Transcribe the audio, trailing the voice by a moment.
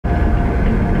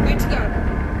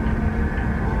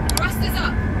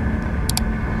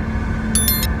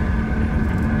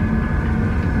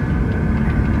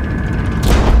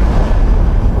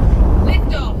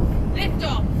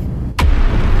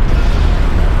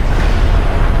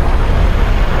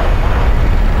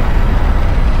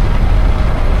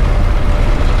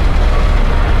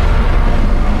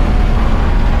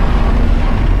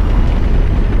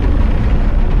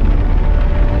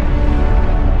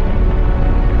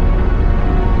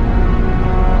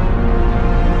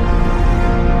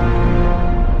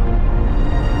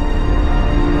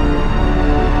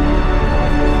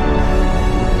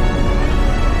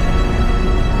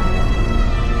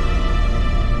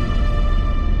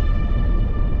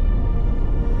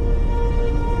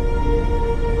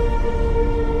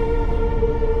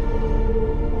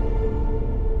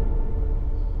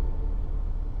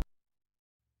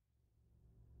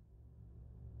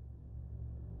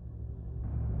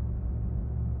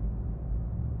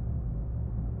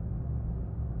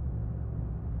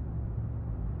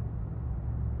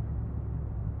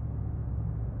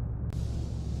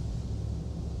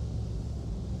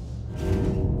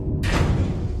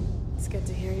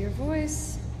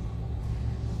voice.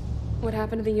 What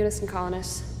happened to the Unison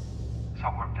colonists? It's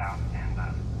all worked out and,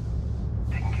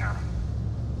 taken care of.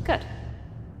 Good.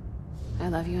 I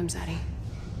love you, Mzadi.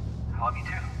 I love you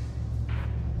too.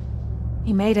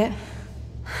 He made it.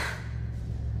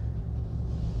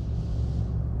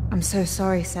 I'm so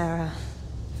sorry, Sarah,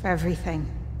 for everything.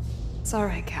 It's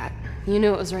alright, Kat. You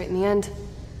knew it was right in the end.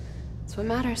 That's what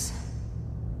matters.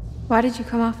 Why did you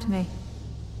come after me?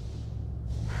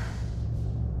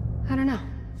 I don't know.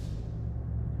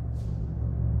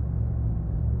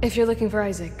 If you're looking for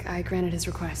Isaac, I granted his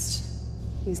request.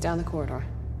 He's down the corridor.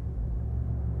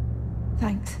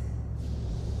 Thanks.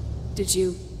 Did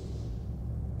you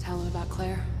tell him about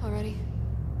Claire already?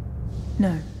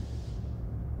 No.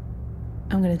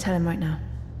 I'm gonna tell him right now.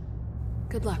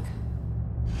 Good luck.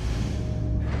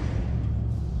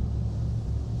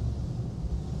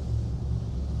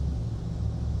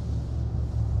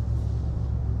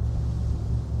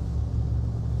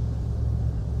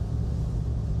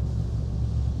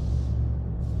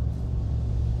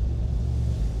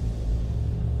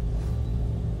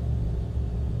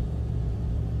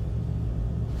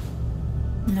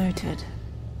 Noted.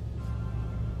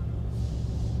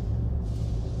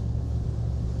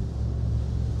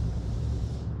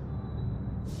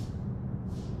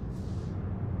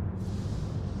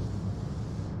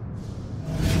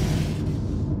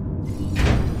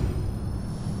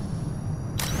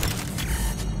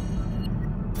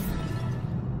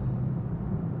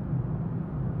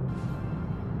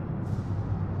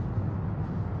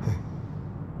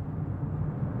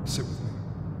 Sit with me.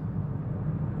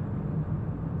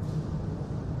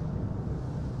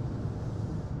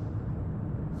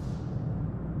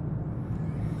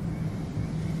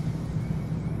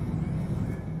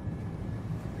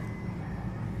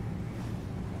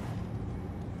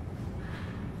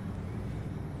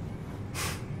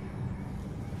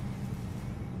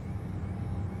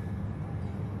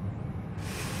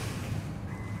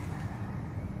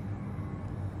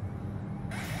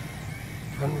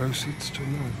 Front row seats to a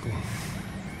miracle.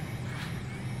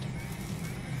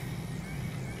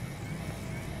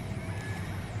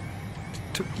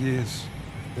 It took years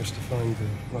for us to find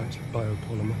the right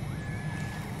biopolymer.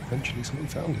 Eventually somebody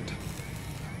found it.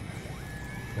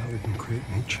 Now we can create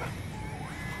nature.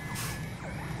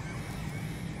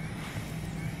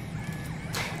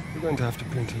 We're going to have to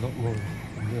print a lot more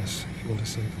than this if you want to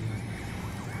save the Earth.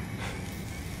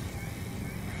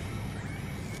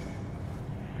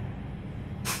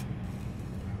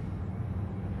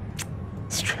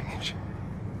 Strange.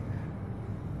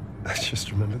 I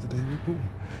just remember the day we were born.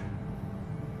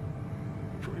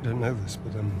 Probably don't know this,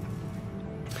 but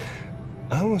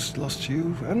I almost lost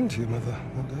you and your mother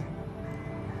that day.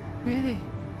 Really?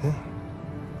 Yeah.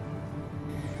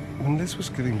 When Liz was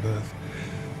giving birth,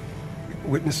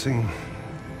 witnessing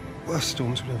worst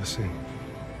storms we'd ever seen.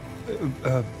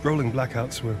 Rolling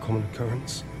blackouts were a common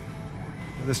occurrence.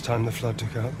 But this time the flood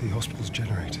took out the hospital's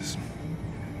generators.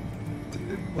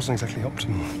 It wasn't exactly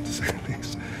optimal, to say the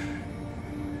least.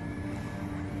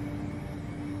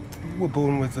 You were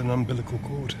born with an umbilical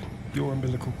cord. Your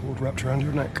umbilical cord wrapped around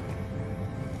your neck.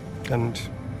 And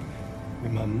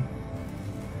your mum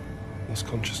lost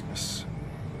consciousness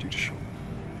due to shock.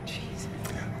 Jeez.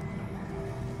 Yeah.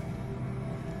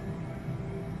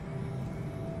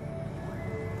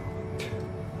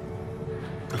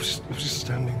 I was just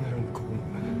standing there in the corner,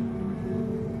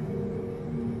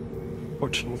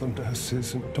 watching all the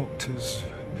nurses and doctors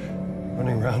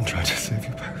running around trying to save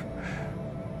you both.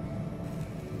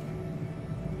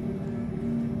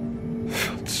 I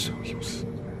felt so useless.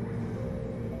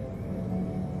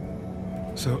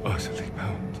 So utterly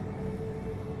bound.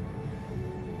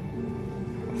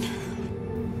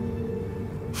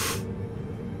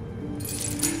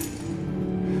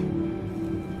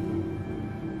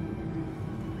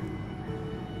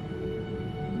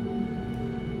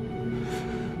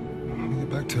 When we get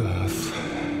back to Earth,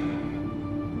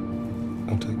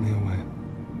 they'll take me away.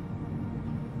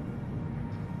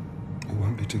 We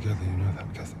won't be together, you know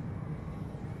that, Kathy.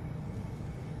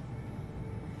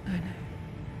 I know.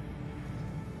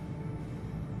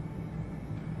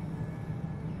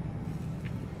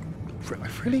 I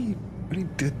really, really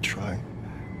did try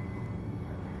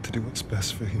to do what's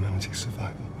best for humanity's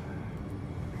survival.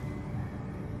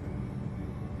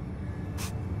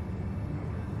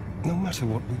 No matter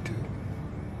what we do,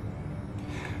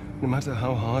 no matter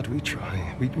how hard we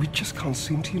try, we just can't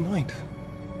seem to unite.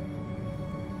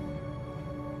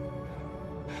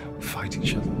 We fight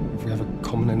each other if we have a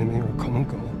common enemy or a common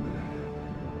goal.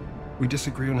 We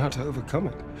disagree on how to overcome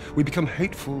it. We become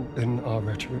hateful in our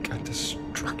rhetoric and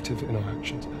destructive in our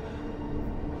actions.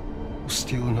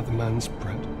 steal another man's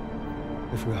bread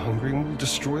if we're hungry, and we'll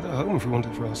destroy their home if we want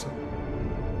it for ourselves.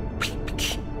 We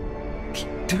keep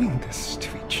doing this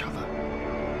to each other,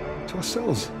 to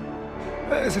ourselves,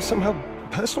 as if somehow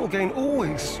personal gain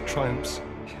always triumphs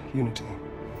unity.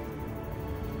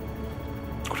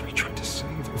 What are we trying to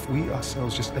save if we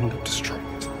ourselves just end up destroying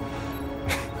it?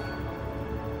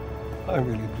 I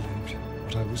really believed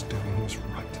what I was doing was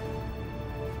right.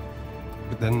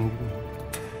 But then,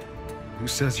 who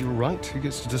says you're right? Who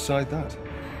gets to decide that?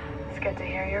 It's good to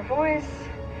hear your voice.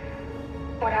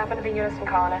 What happened to the Unison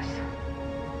colonists?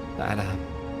 That,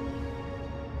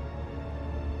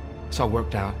 it's all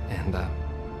worked out and,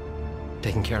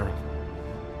 taken care of.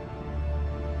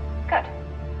 Good.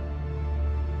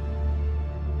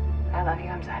 I love you,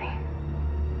 Amzadi.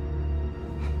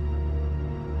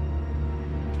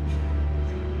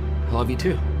 I love you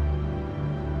too.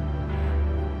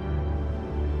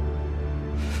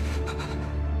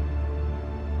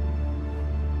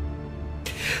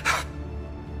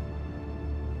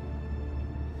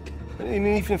 And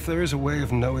even if there is a way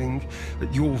of knowing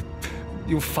that you're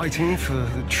fighting for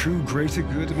the true greater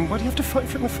good, I mean, why do you have to fight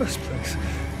for it in the first place?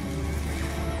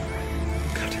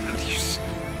 How do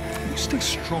you stay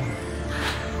strong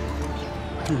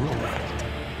through all that?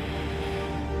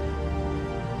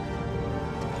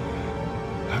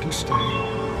 How do you stay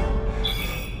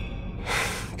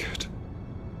good?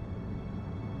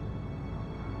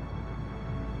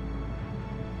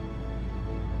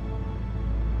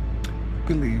 I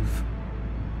believe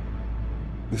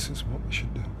this is what we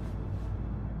should do.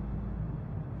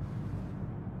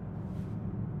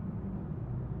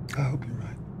 I hope you're right.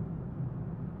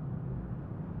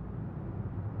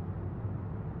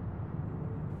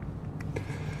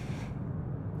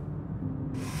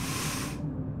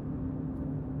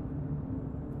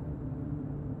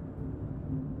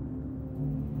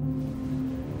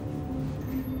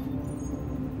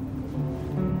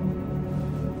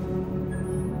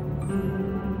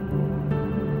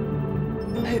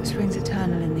 Hope springs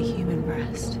eternal in the human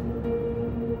breast.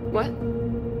 What?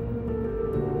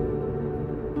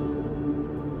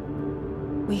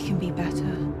 We can be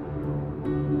better.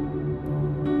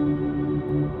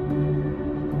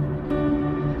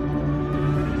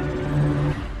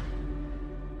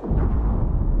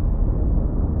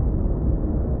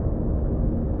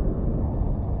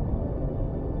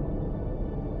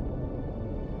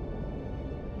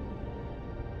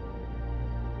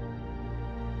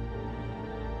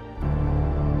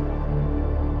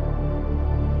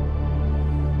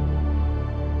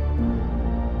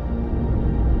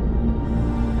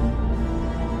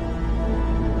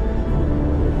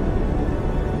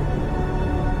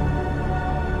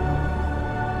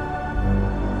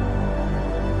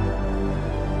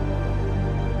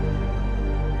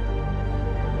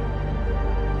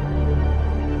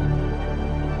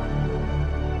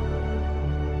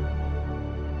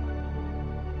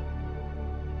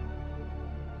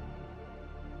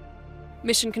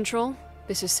 Mission Control,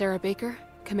 this is Sarah Baker,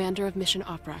 Commander of Mission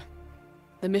Opera.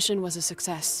 The mission was a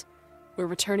success. We're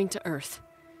returning to Earth.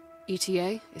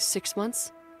 ETA is 6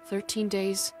 months, 13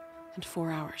 days, and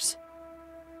 4 hours.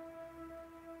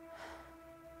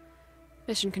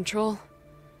 Mission Control,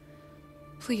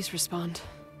 please respond.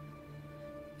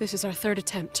 This is our 3rd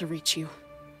attempt to reach you.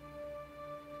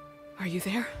 Are you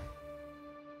there?